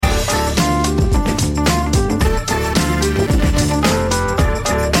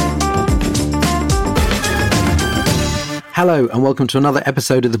Hello and welcome to another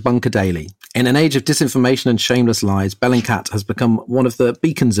episode of the Bunker Daily. In an age of disinformation and shameless lies, BELLINGCAT has become one of the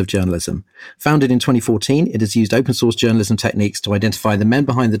beacons of journalism. Founded in 2014, it has used open source journalism techniques to identify the men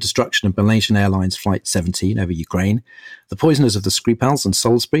behind the destruction of Malaysian Airlines Flight 17 over Ukraine, the poisoners of the Skripals and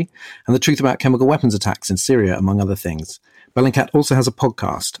Salisbury, and the truth about chemical weapons attacks in Syria, among other things. BELLINGCAT also has a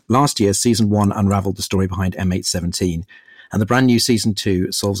podcast. Last year, Season 1 unravelled the story behind M817, and the brand new Season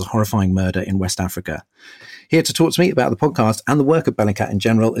 2 solves a horrifying murder in West Africa. Here to talk to me about the podcast and the work of BELLINGCAT in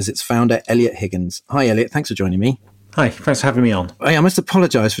general is its founder, Elliot Higgins. Hi, Elliot. Thanks for joining me. Hi, thanks for having me on. I must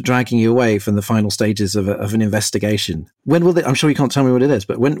apologise for dragging you away from the final stages of an investigation. When will I'm sure you can't tell me what it is,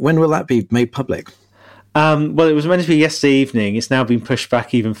 but when will that be made public? Well, it was meant to be yesterday evening. It's now been pushed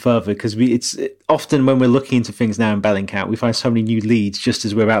back even further because it's often when we're looking into things now in BELLINGCAT, we find so many new leads just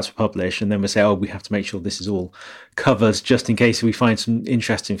as we're about to publish, and then we say, "Oh, we have to make sure this is all covered just in case we find some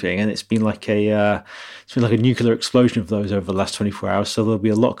interesting thing." And it's been like a nuclear explosion of those over the last 24 hours. So there'll be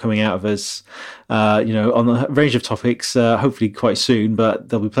a lot coming out of us, on a range of topics. Hopefully quite soon, but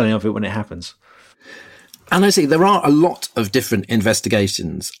there'll be plenty of it when it happens. And I see there are a lot of different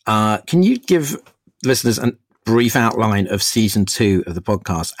investigations. Can you give listeners a brief outline of Season 2 of the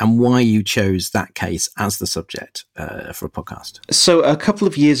podcast and why you chose that case as the subject for a podcast? So a couple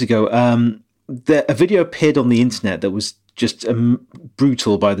of years ago, a video appeared on the internet that was just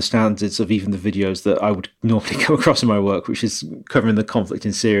brutal by the standards of even the videos that I would normally come across in my work, which is covering the conflict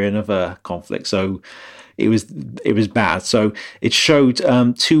in Syria and other conflicts. So it was bad. So it showed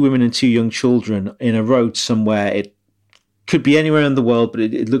two women and two young children in a road somewhere. It could be anywhere in the world, but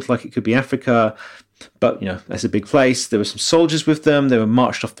it looked like it could be Africa. But, that's a big place. There were some soldiers with them. They were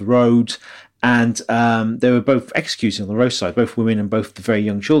marched off the road, and they were both executed on the roadside, both women and both the very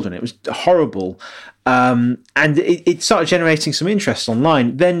young children. It was horrible. And it started generating some interest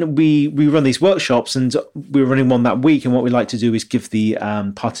online. Then we run these workshops, and we were running one that week. And what we like to do is give the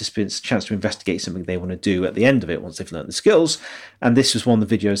participants a chance to investigate something they want to do at the end of it once they've learned the skills. And this was one of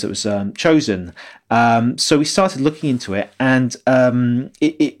the videos that was chosen. So we started looking into it, and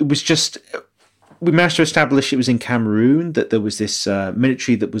it was just... We managed to establish it was in Cameroon, that there was this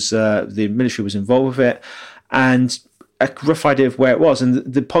military that was the military was involved with it, and a rough idea of where it was. And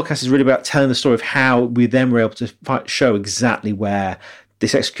the podcast is really about telling the story of how we then were able to show exactly where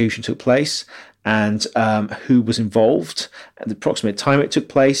this execution took place and who was involved, and the approximate time it took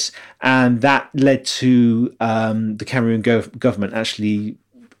place, and that led to the Cameroon government actually,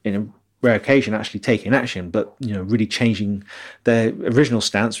 in a rare occasion, actually taking action, but really changing their original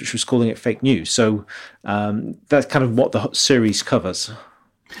stance, which was calling it fake news. So that's kind of what the series covers.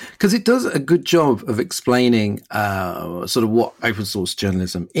 Because it does a good job of explaining sort of what open source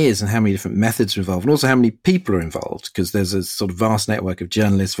journalism is and how many different methods are involved, and also how many people are involved, because there's a sort of vast network of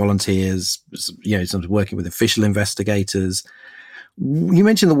journalists, volunteers, sort of working with official investigators. You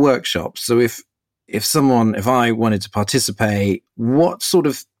mentioned the workshops. So if I wanted to participate, what's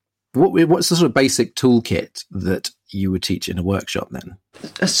the sort of basic toolkit that you would teach in a workshop then?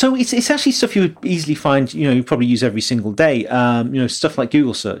 So it's actually stuff you would easily find, you probably use every single day. Stuff like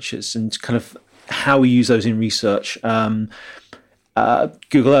Google searches and kind of how we use those in research.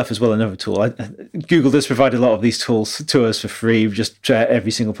 Google Earth as well, another tool. Google does provide a lot of these tools to us for free, just to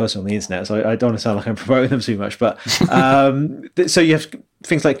every single person on the internet. So I don't want to sound like I'm promoting them too much, but so you have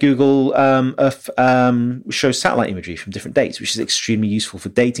things like Google Earth shows satellite imagery from different dates, which is extremely useful for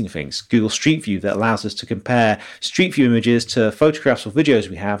dating things. Google Street View, that allows us to compare Street View images to photographs or videos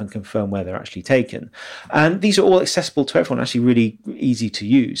we have and confirm where they're actually taken. And these are all accessible to everyone, actually really easy to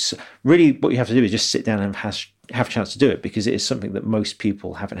use. Really, what you have to do is just sit down and have a chance to do it, because it is something that most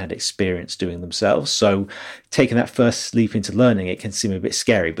people haven't had experience doing themselves. So taking that first leap into learning, it can seem a bit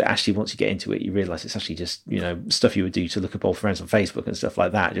scary, but actually once you get into it, you realize it's actually just, stuff you would do to look up old friends on Facebook and stuff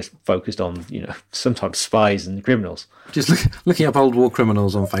like that, just focused on, sometimes spies and criminals. Just looking up old war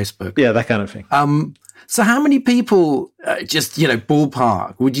criminals on Facebook. Yeah, that kind of thing. So how many people,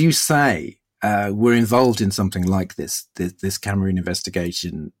 ballpark, would you say were involved in something like this Cameroon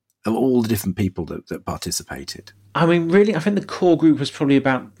investigation, of all the different people that participated? I mean, really, I think the core group was probably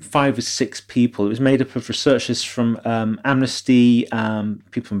about 5 or 6 people. It was made up of researchers from Amnesty,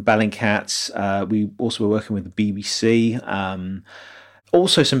 people from BELLINGCAT. We also were working with the BBC.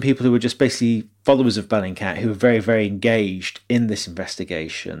 Also, some people who were just basically followers of BELLINGCAT who were very, very engaged in this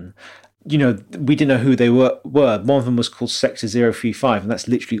investigation. We didn't know who they were. One of them was called Sector 035, and that's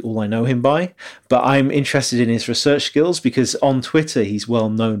literally all I know him by. But I'm interested in his research skills, because on Twitter, he's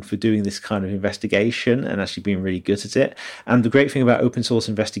well known for doing this kind of investigation and actually being really good at it. And the great thing about open source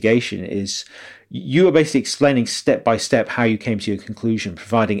investigation is you are basically explaining step by step how you came to your conclusion,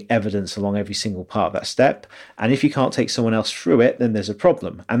 providing evidence along every single part of that step. And if you can't take someone else through it, then there's a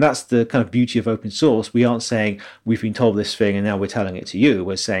problem. And that's the kind of beauty of open source. We aren't saying we've been told this thing and now we're telling it to you.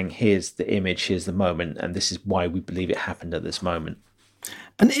 We're saying here's the image, here's the moment, and this is why we believe it happened at this moment.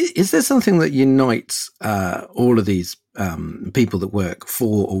 And is there something that unites all of these people that work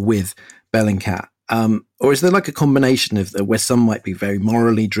for or with Bellingcat? Or is there like a combination of where some might be very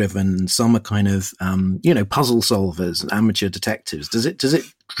morally driven and some are kind of, puzzle solvers and amateur detectives? Does it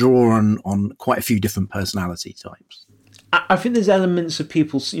draw on quite a few different personality types? I think there's elements of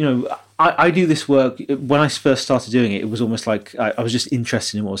people's, I do this work. When I first started doing it, it was almost like I was just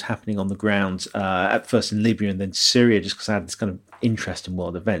interested in what was happening on the ground, at first in Libya and then Syria, just because I had this kind of interest in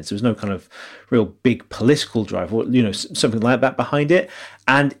world events. There was no kind of real big political drive or, something like that behind it.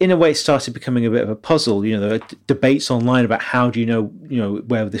 And in a way, it started becoming a bit of a puzzle. There were debates online about how do you know,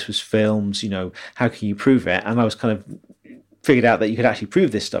 where this was filmed, how can you prove it? And I was kind of figured out that you could actually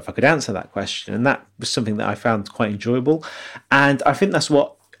prove this stuff. I could answer that question. And that was something that I found quite enjoyable. And I think that's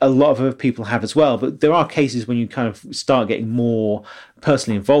what a lot of other people have as well. But there are cases when you kind of start getting more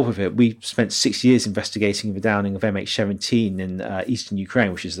personally involved with it. We spent 6 years investigating the downing of MH17 in eastern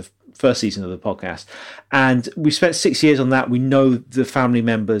Ukraine, which is the first season of the podcast. And we spent 6 years on that. We know the family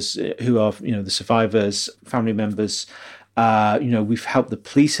members who are, the survivors, family members. We've helped the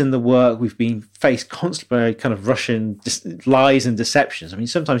police in the work. We've been faced constantly by kind of Russian lies and deceptions. I mean,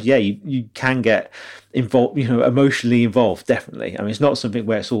 sometimes, you can get involved, emotionally involved, definitely. I mean, it's not something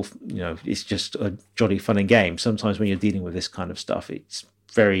where it's all, it's just a jolly fun and game. Sometimes when you're dealing with this kind of stuff, it's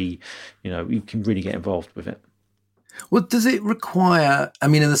very, you can really get involved with it. Well, does it require,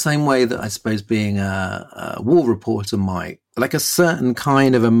 in the same way that I suppose being a war reporter might, like a certain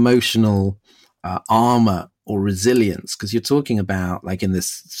kind of emotional armor or resilience, because you're talking about, like in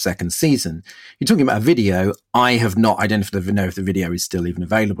this second season, you're talking about a video. I have not identified know if the video is still even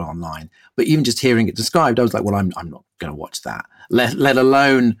available online, but even just hearing it described, I was like, well, I'm not going to watch that, let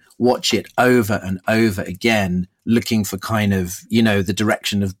alone watch it over and over again, looking for kind of, the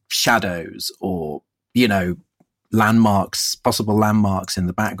direction of shadows or, landmarks, possible landmarks in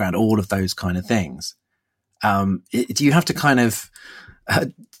the background, all of those kind of things. Do you have to kind of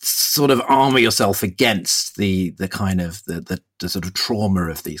sort of armor yourself against the kind of the sort of trauma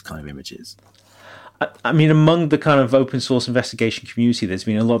of these kind of images? I mean, among the kind of open source investigation community, there's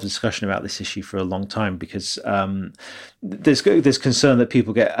been a lot of discussion about this issue for a long time because there's concern that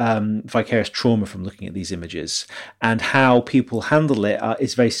people get vicarious trauma from looking at these images, and how people handle it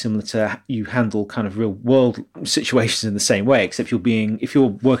is very similar to you handle kind of real world situations in the same way, except if you're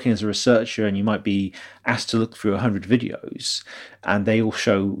working as a researcher and you might be asked to look through 100 videos and they all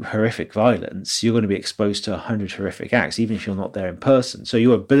show horrific violence, you're going to be exposed to 100 horrific acts, even if you're not there in person. So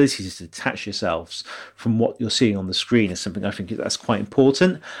your ability to detach yourselves from what you're seeing on the screen is something I think that's quite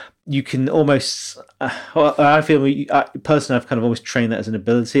important. You can almost, I feel personally, I've kind of always trained that as an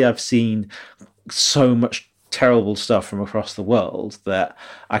ability. I've seen so much terrible stuff from across the world that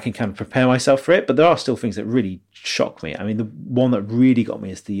I can kind of prepare myself for it. But there are still things that really shock me. I mean, the one that really got me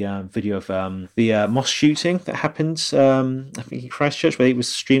is the video of the mosque shooting that happened, I think in Christchurch, where it was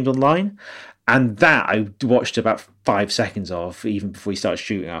streamed online. And that I watched about 5 seconds of, even before he started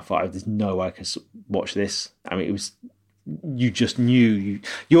shooting. I thought, there's no way I can watch this. I mean, it was, you just knew.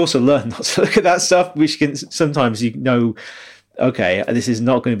 You also learn not to look at that stuff, which can sometimes, okay, this is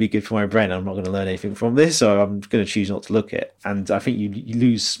not going to be good for my brain. I'm not going to learn anything from this, so I'm going to choose not to look at it. And I think you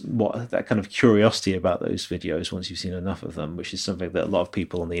lose that kind of curiosity about those videos once you've seen enough of them, which is something that a lot of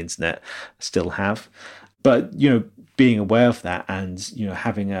people on the internet still have. But, being aware of that and,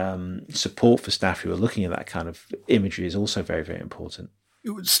 having support for staff who are looking at that kind of imagery is also very, very important.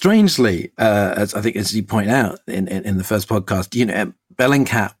 Strangely, as you point out in the first podcast,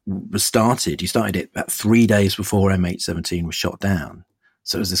 Bellingcat was started. You started it about 3 days before MH17 was shot down.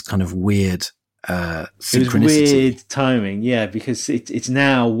 So it was this kind of weird synchronicity. It was weird timing, yeah, because it's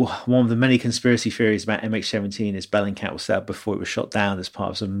now one of the many conspiracy theories about MH17 is Bellingcat was set up before it was shot down as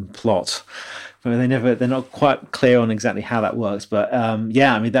part of some plot. But they're not quite clear on exactly how that works. But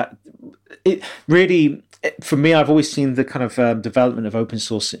it really, for me, I've always seen the kind of development of open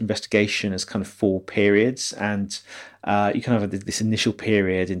source investigation as kind of 4 periods. And you kind of have this initial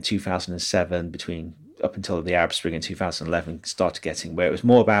period in 2007 between up until the Arab Spring in 2011 started getting, where it was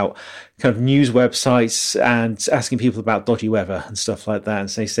more about kind of news websites and asking people about dodgy weather and stuff like that,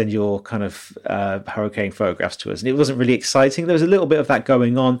 and say, send your kind of hurricane photographs to us. And it wasn't really exciting. There was a little bit of that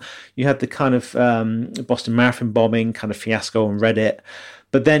going on. You had the kind of Boston Marathon bombing kind of fiasco on Reddit.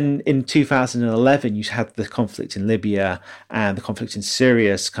 But then in 2011, you had the conflict in Libya and the conflict in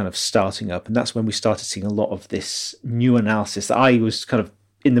Syria kind of starting up. And that's when we started seeing a lot of this new analysis that I was kind of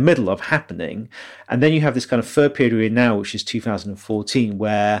in the middle of happening. And then you have this kind of third period we're in now, which is 2014,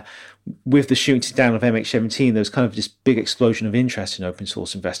 where with the shooting down of MH17, there was kind of this big explosion of interest in open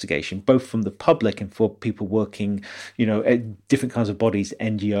source investigation, both from the public and for people working, at different kinds of bodies,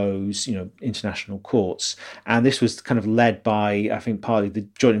 NGOs, international courts. And this was kind of led by, I think, partly the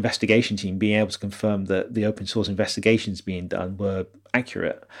Joint Investigation Team being able to confirm that the open source investigations being done were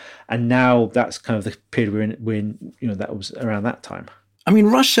accurate. And now that's kind of the period we're in, that was around that time. I mean,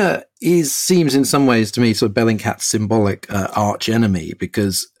 Russia seems in some ways to me sort of Bellingcat's symbolic arch enemy,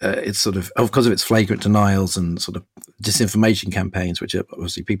 because it's sort of because of its flagrant denials and sort of disinformation campaigns, which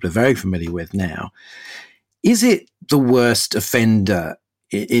obviously people are very familiar with now. Is it the worst offender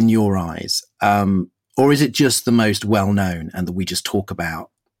in your eyes, or is it just the most well known and that we just talk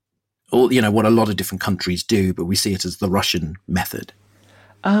about, or what a lot of different countries do, but we see it as the Russian method?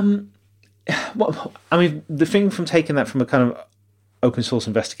 Well, I mean, the thing from taking that from a kind of open source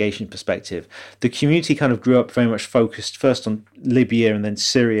investigation perspective, the community kind of grew up very much focused first on Libya and then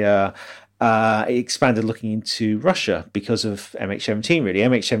Syria. It expanded looking into Russia because of MH17, really.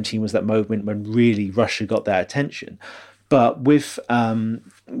 MH17 was that moment when really Russia got their attention. But with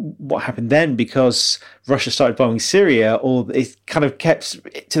what happened then, because Russia started bombing Syria, it kind of kept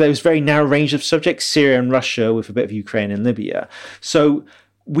to those very narrow range of subjects, Syria and Russia, with a bit of Ukraine and Libya. So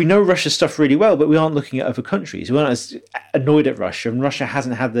we know Russia's stuff really well, but we aren't looking at other countries. We aren't as annoyed at Russia, and Russia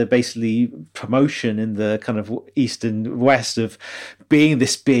hasn't had the basically promotion in the kind of east and west of being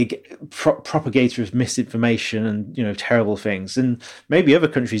this big propagator of misinformation and terrible things. And maybe other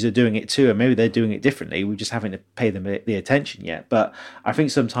countries are doing it too, and maybe they're doing it differently. We just haven't paid them the attention yet. But I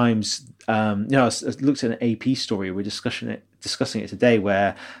think sometimes, I looked at an AP story. We're discussing it today,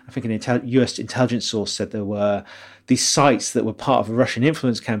 where I think an US intelligence source said there were these sites that were part of a Russian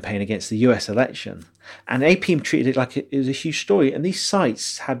influence campaign against the US election. And AP treated it like it was a huge story. And these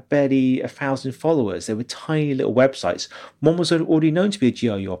sites had barely 1,000 followers. They were tiny little websites. One was already known to be a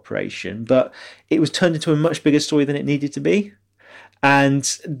GRU operation, but it was turned into a much bigger story than it needed to be.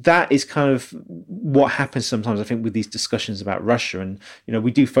 And that is kind of what happens sometimes, I think, with these discussions about Russia. And,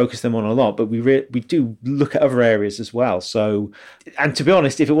 we do focus them on a lot, but we do look at other areas as well. So, and to be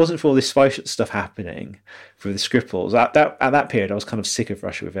honest, if it wasn't for all this spy stuff happening for the Skripals, at that period, I was kind of sick of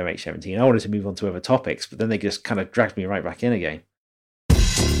Russia with MH17. I wanted to move on to other topics, but then they just kind of dragged me right back in again.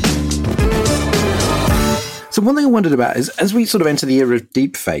 So one thing I wondered about is, as we sort of enter the era of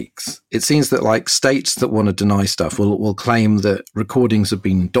deepfakes, it seems that states that want to deny stuff will claim that recordings have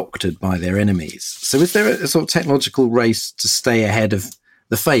been doctored by their enemies. So is there a sort of technological race to stay ahead of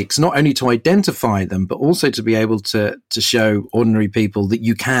the fakes, not only to identify them, but also to be able to show ordinary people that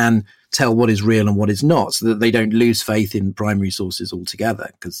you can tell what is real and what is not, so that they don't lose faith in primary sources altogether?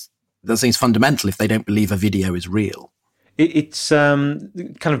 Because that seems fundamental if they don't believe a video is real. It's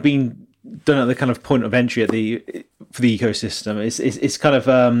kind of been done at the kind of point of entry for the ecosystem. It's kind of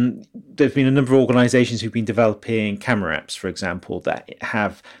there's been a number of organizations who've been developing camera apps, for example, that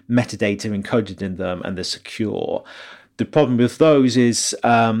have metadata encoded in them and they're secure. The problem with those is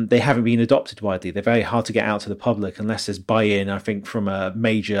they haven't been adopted widely. They're very hard to get out to the public unless there's buy-in, I think, from a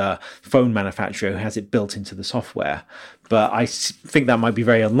major phone manufacturer who has it built into the software. But I think that might be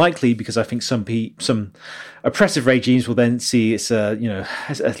very unlikely, because I think some oppressive regimes will then see it's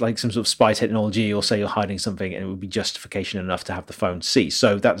as like some sort of spy technology, or say you're hiding something, and it would be justification enough to have the phone see.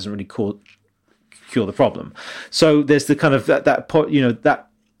 So that doesn't really cure the problem. So there's the kind of that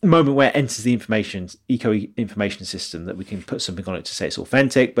moment where it enters the information system, that we can put something on it to say it's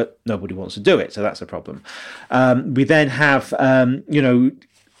authentic, but nobody wants to do it. So that's a problem. We then have,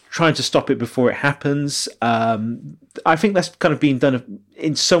 trying to stop it before it happens. I think that's kind of being done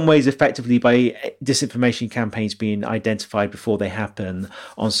in some ways effectively by disinformation campaigns being identified before they happen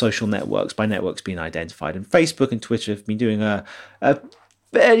on social networks, by networks being identified. And Facebook and Twitter have been doing a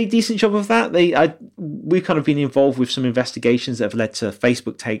fairly decent job of that. We've kind of been involved with some investigations that have led to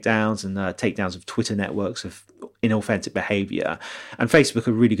Facebook takedowns and takedowns of Twitter networks of inauthentic behavior. And Facebook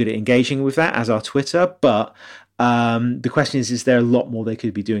are really good at engaging with that, as are Twitter. But the question is there a lot more they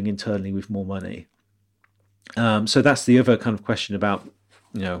could be doing internally with more money? So that's the other kind of question about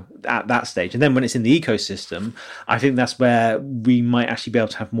at that stage. And then when it's in the ecosystem, I think that's where we might actually be able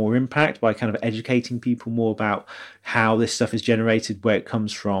to have more impact by kind of educating people more about how this stuff is generated, where it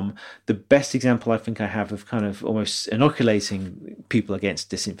comes from. The best example I think I have of kind of almost inoculating people against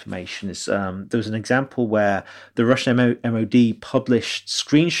disinformation is there was an example where the Russian MOD published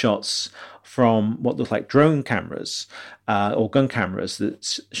screenshots from what looked like drone cameras or gun cameras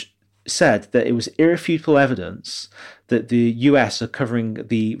that said that it was irrefutable evidence that the US are covering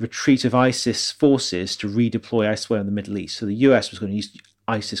the retreat of ISIS forces to redeploy elsewhere in the Middle East. So the US was going to use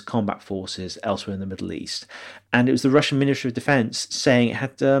ISIS combat forces elsewhere in the Middle East. And it was the Russian Ministry of Defense saying it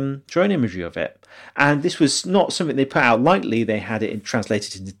had drone imagery of it. And this was not something they put out lightly. They had it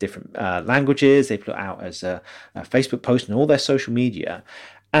translated into different languages. They put it out as a Facebook post and all their social media.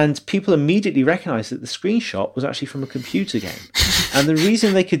 And people immediately recognized that the screenshot was actually from a computer game. And the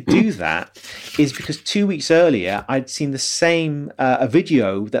reason they could do that is because 2 weeks earlier, I'd seen the same a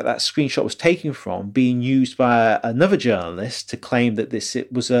video that screenshot was taken from being used by another journalist to claim that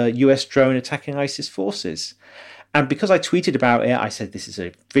it was a US drone attacking ISIS forces. And because I tweeted about it, I said this is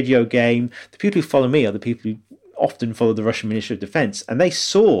a video game. The people who follow me are the people who often follow the Russian Ministry of Defense, and they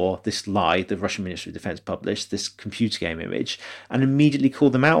saw this lie the Russian Ministry of Defense published, this computer game image, and immediately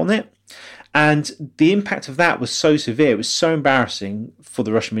called them out on it. And the impact of that was so severe, it was so embarrassing for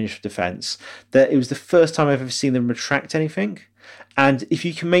the Russian Ministry of Defense that it was the first time I've ever seen them retract anything. And if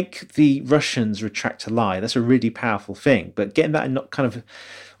you can make the Russians retract a lie, that's a really powerful thing. But getting that kind of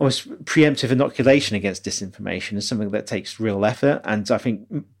almost preemptive inoculation against disinformation is something that takes real effort. And I think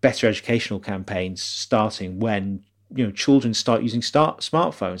better educational campaigns starting when children start using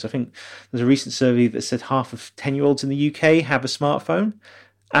smartphones. I think there's a recent survey that said half of 10-year-olds in the UK have a smartphone.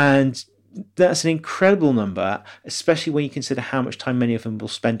 And that's an incredible number, especially when you consider how much time many of them will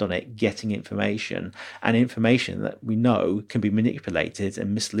spend on it getting information, and information that we know can be manipulated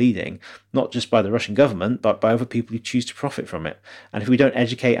and misleading, not just by the Russian government, but by other people who choose to profit from it. And if we don't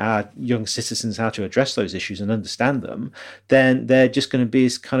educate our young citizens how to address those issues and understand them, then they're just going to be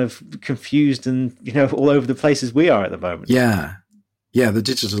as kind of confused and, all over the place as we are at the moment. Yeah. Yeah, the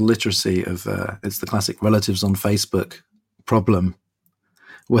digital literacy of, it's the classic relatives on Facebook problem,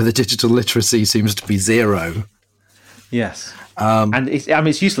 where the digital literacy seems to be zero. Yes. And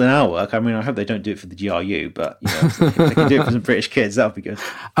it's useful in our work. I mean, I hope they don't do it for the GRU, but if they can do it for some British kids, that would be good.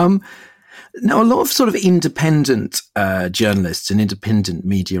 Now, a lot of sort of independent journalists and independent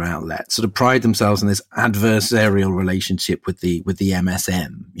media outlets sort of pride themselves on this adversarial relationship with the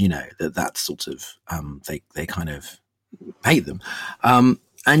MSM, that's sort of, they kind of hate them.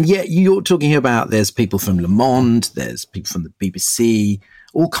 And yet you're talking about there's people from Le Monde, there's people from the BBC,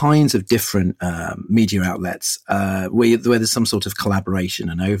 all kinds of different media outlets where there's some sort of collaboration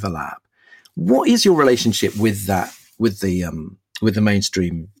and overlap. What is your relationship with that, with the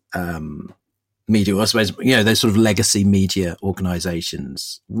mainstream media? I suppose those sort of legacy media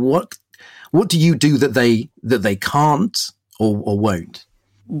organisations. What do you do that they can't or won't?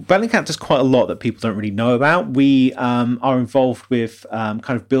 BELLINGCAT does quite a lot that people don't really know about. We are involved with kind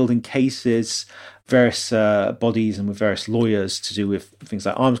of building cases, various bodies and with various lawyers to do with things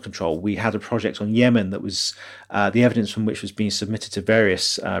like arms control. We had a project on Yemen that was the evidence from which was being submitted to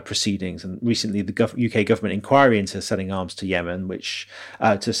various proceedings. And recently the UK government inquiry into selling arms to Yemen, which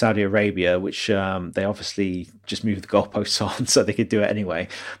to Saudi Arabia, which they obviously just moved the goalposts on so they could do it anyway.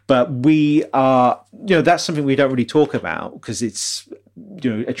 But we are, that's something we don't really talk about because it's,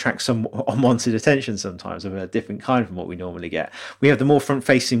 attracts some unwanted attention sometimes of a different kind from what we normally get. We have the more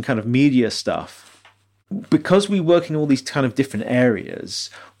front-facing kind of media stuff. Because we work in all these kind of different areas,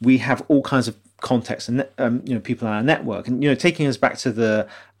 we have all kinds of contacts and people in our network. And taking us back to the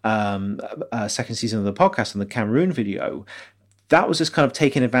second season of the podcast and the Cameroon video, that was just kind of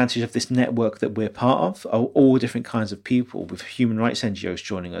taking advantage of this network that we're part of, all different kinds of people, with human rights NGOs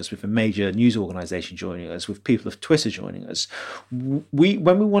joining us, with a major news organization joining us, with people of Twitter joining us. When we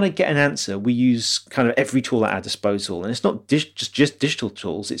want to get an answer, we use kind of every tool at our disposal. And it's not just digital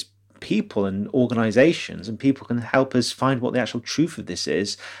tools, it's people and organizations, and people can help us find what the actual truth of this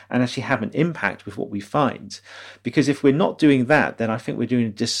is and actually have an impact with what we find. Because if we're not doing that, then I think we're doing a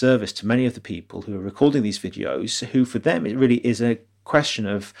disservice to many of the people who are recording these videos, who for them it really is a question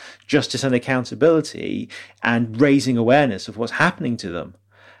of justice and accountability and raising awareness of what's happening to them.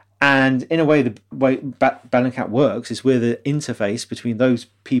 And in a way, the way BELLINGCAT works is we're the interface between those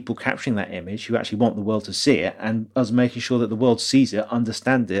people capturing that image who actually want the world to see it and us making sure that the world sees it,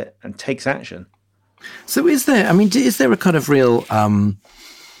 understands it, and takes action. So is there a kind of real,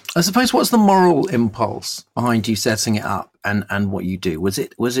 I suppose, what's the moral impulse behind you setting it up and what you do? Was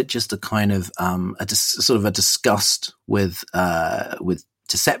it just a kind of sort of a disgust with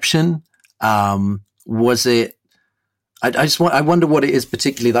deception? Was it? I wonder what it is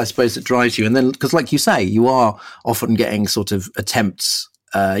particularly that I suppose that drives you. And then, because like you say, you are often getting sort of attempts,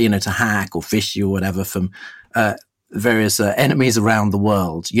 to hack or phish you or whatever from various enemies around the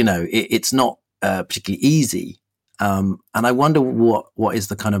world. It's not particularly easy. And I wonder what is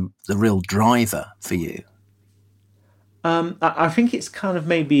the kind of the real driver for you. I think it's kind of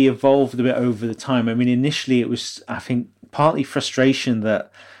maybe evolved a bit over the time. I mean, initially it was, I think, partly frustration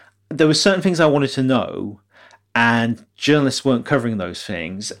that there were certain things I wanted to know, and journalists weren't covering those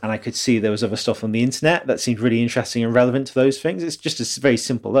things, and I could see there was other stuff on the internet that seemed really interesting and relevant to those things. It's just a very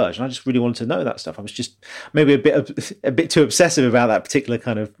simple urge, and I just really wanted to know that stuff. I was just maybe a bit too obsessive about that particular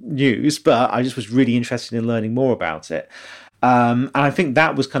kind of news, but I just was really interested in learning more about it. And I think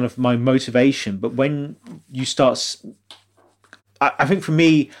that was kind of my motivation. But when you start, I think for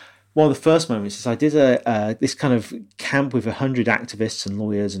me, one of the first moments is I did this kind of camp with 100 activists and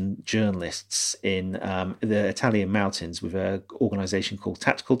lawyers and journalists in the Italian mountains with an organization called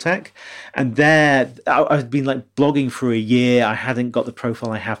Tactical Tech. And there, I've been like blogging for a year. I hadn't got the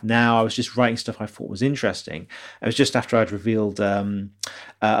profile I have now. I was just writing stuff I thought was interesting. It was just after I'd revealed a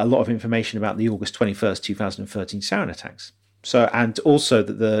lot of information about the August 21st, 2013 sarin attacks. So, and also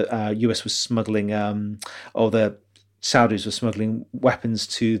that the US was smuggling, or the Saudis were smuggling weapons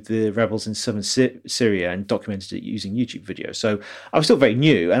to the rebels in southern Syria and documented it using YouTube videos. So I was still very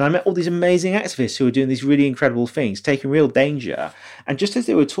new, and I met all these amazing activists who were doing these really incredible things, taking real danger. And just as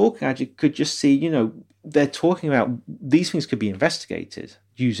they were talking, I could just see, they're talking about these things could be investigated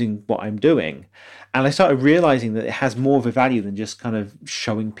using what I'm doing. And I started realizing that it has more of a value than just kind of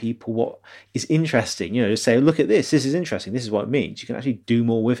showing people what is interesting. To say, look at this is interesting, this is what it means. You can actually do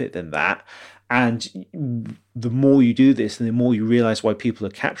more with it than that. And the more you do this, and the more you realize why people are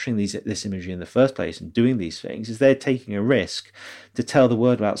capturing this imagery in the first place and doing these things, is they're taking a risk to tell the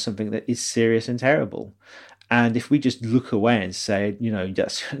world about something that is serious and terrible. And if we just look away and say,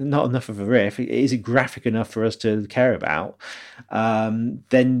 that's not enough of a risk, is it graphic enough for us to care about?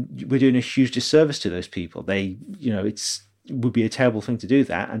 Then we're doing a huge disservice to those people. It would be a terrible thing to do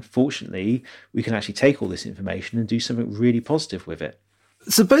that. And fortunately, we can actually take all this information and do something really positive with it.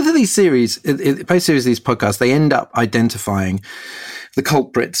 So both of these series, both series of these podcasts, they end up identifying the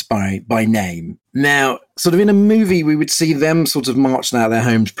culprits by name. Now, sort of in a movie, we would see them sort of marched out of their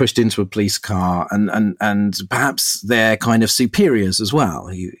homes, pushed into a police car, and perhaps their kind of superiors as well,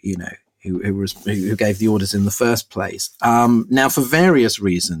 who gave the orders in the first place. Now, for various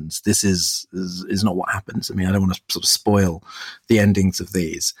reasons, this is not what happens. I mean, I don't want to sort of spoil the endings of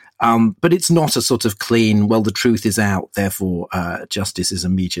these. But it's not a sort of clean, well, the truth is out, therefore justice is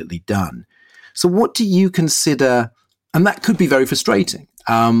immediately done. So what do you consider, and that could be very frustrating,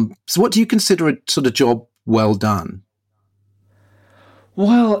 so what do you consider a sort of job well done?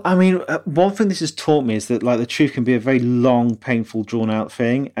 Well, I mean, one thing this has taught me is that the truth can be a very long, painful, drawn-out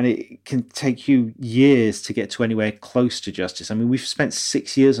thing, and it can take you years to get to anywhere close to justice. I mean, we've spent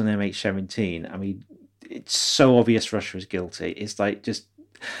 6 years on MH17. I mean, it's so obvious Russia is guilty. It's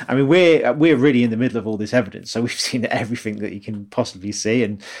we're really in the middle of all this evidence, so we've seen everything that you can possibly see,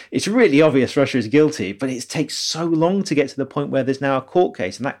 and it's really obvious Russia is guilty, but it takes so long to get to the point where there's now a court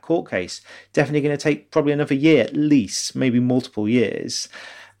case, and that court case definitely going to take probably another year at least, maybe multiple years,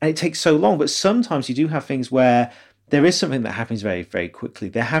 and it takes so long. But sometimes you do have things where there is something that happens very, very quickly.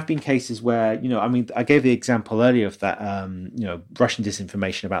 There have been cases where, I gave the example earlier of that, Russian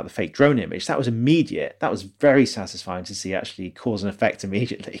disinformation about the fake drone image. That was immediate. That was very satisfying to see actually cause and effect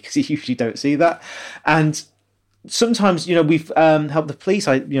immediately, because you usually don't see that. And sometimes, we've helped the police,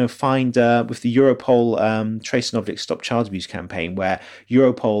 find with the Europol Trace and Objects Stop Child Abuse campaign, where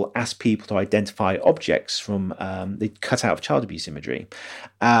Europol asked people to identify objects from the cutout of child abuse imagery,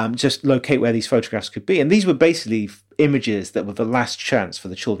 just locate where these photographs could be. And these were basically images that were the last chance for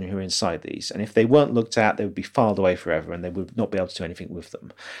the children who were inside these. And if they weren't looked at, they would be filed away forever, and they would not be able to do anything with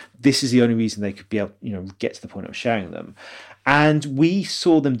them. This is the only reason they could be able, get to the point of sharing them. And we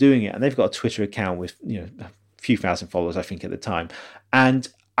saw them doing it, and they've got a Twitter account with, few thousand followers, I think, at the time. And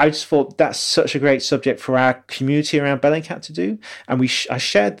I just thought that's such a great subject for our community around BELLINGCAT to do. And I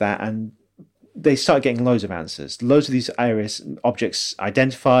shared that, and they started getting loads of answers, loads of these iris objects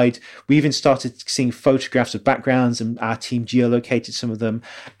identified. We even started seeing photographs of backgrounds, and our team geolocated some of them.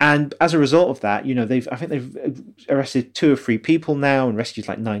 And as a result of that, I think they've arrested 2 or 3 people now and rescued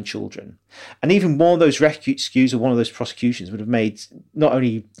 9 children. And even one of those rescues or one of those prosecutions would have made not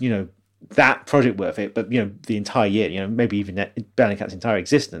only, that project worth it, but the entire year, maybe even BELLINGCAT's entire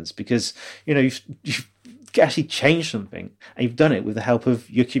existence, because you've actually changed something, and you've done it with the help of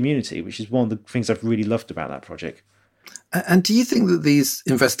your community, which is one of the things I've really loved about that project. And do you think that these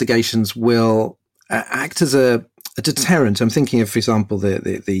investigations will act as a deterrent? I'm thinking of, for example,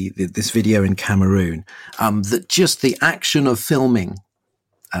 this video in Cameroon, that just the action of filming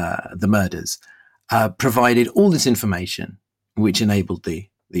the murders provided all this information, which enabled the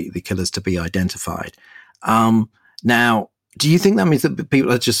killers to be identified. Now, do you think that means that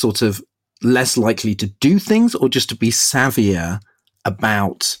people are just sort of less likely to do things, or just to be savvier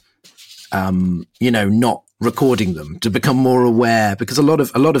about, not recording them, to become more aware? Because a lot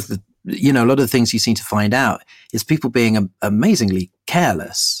of the things you seem to find out is people being amazingly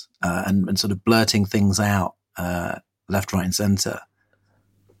careless and sort of blurting things out left, right, and centre.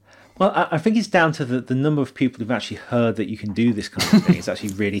 Well, I think it's down to the number of people who've actually heard that you can do this kind of thing. It's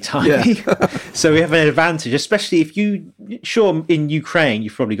actually really tiny. Yeah. So we have an advantage, especially if in Ukraine,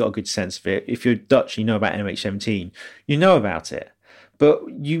 you've probably got a good sense of it. If you're Dutch, you know about MH17, you know about it. But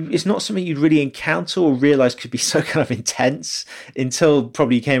it's not something you'd really encounter or realise could be so kind of intense until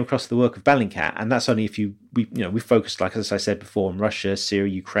probably you came across the work of BELLINGCAT, and that's only if we focused, like as I said before, on Russia,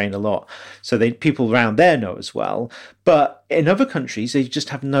 Syria, Ukraine a lot. So people around there know as well. But in other countries, they just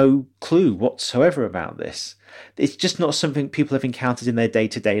have no clue whatsoever about this. It's just not something people have encountered in their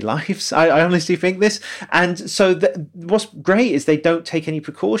day-to-day lives. I honestly think this. And so what's great is they don't take any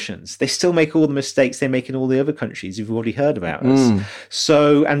precautions. They still make all the mistakes they make in all the other countries who've already heard about us.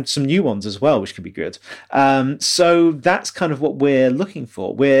 So, and some new ones as well, which could be good. So that's kind of what we're looking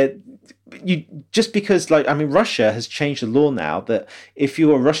for. Russia has changed the law now that if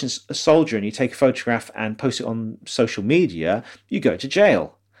you're a Russian soldier and you take a photograph and post it on social media, you go to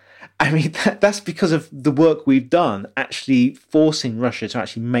jail. I mean, that's because of the work we've done, actually forcing Russia to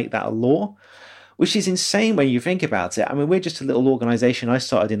actually make that a law, which is insane when you think about it. I mean, we're just a little organisation. I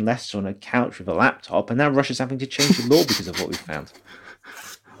started in Leicester on a couch with a laptop, and now Russia's having to change the law because of what we've found.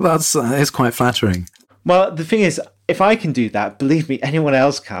 Well, it's quite flattering. Well, the thing is, if I can do that, believe me, anyone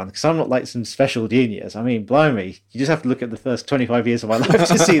else can, because I'm not like some special genius. I mean, blimey, you just have to look at the first 25 years of my life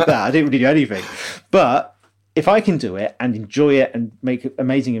to see that. I didn't really do anything. But if I can do it and enjoy it and make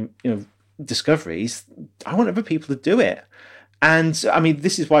amazing, discoveries, I want other people to do it. And I mean,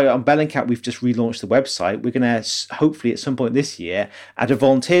 this is why on BELLINGCAT we've just relaunched the website. We're going to hopefully at some point this year add a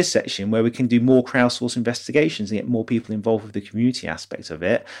volunteer section where we can do more crowdsourced investigations and get more people involved with the community aspect of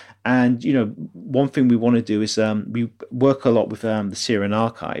it. And one thing we want to do is we work a lot with the Syrian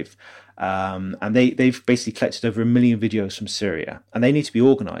archive. And they've basically collected over 1 million videos from Syria, and they need to be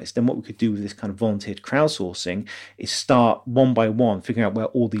organised. And what we could do with this kind of volunteered crowdsourcing is start one by one figuring out where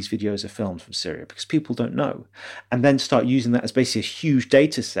all these videos are filmed from Syria, because people don't know, and then start using that as basically a huge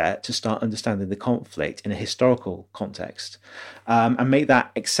data set to start understanding the conflict in a historical context, and make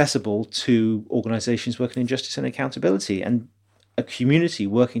that accessible to organisations working in justice and accountability. And a community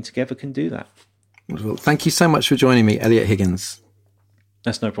working together can do that. Well, thank you so much for joining me, Elliot Higgins.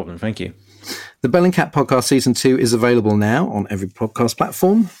 That's no problem. Thank you. The BELLINGCAT podcast season 2 is available now on every podcast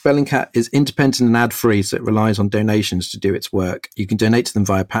platform. BELLINGCAT is independent and ad-free, so it relies on donations to do its work. You can donate to them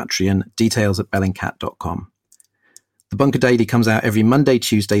via Patreon, details at bellingcat.com. The Bunker Daily comes out every Monday,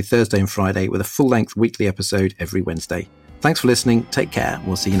 Tuesday, Thursday and Friday, with a full-length weekly episode every Wednesday. Thanks for listening. Take care. And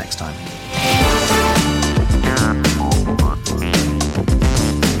we'll see you next time.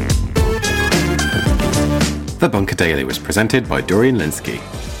 The Bunker Daily was presented by Dorian Linsky.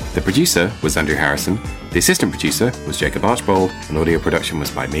 The producer was Andrew Harrison, the assistant producer was Jacob Archbold, and audio production was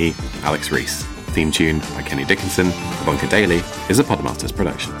by me, Alex Rees. Theme tune by Kenny Dickinson. The Bunker Daily is a Podmasters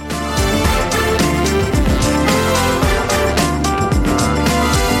production.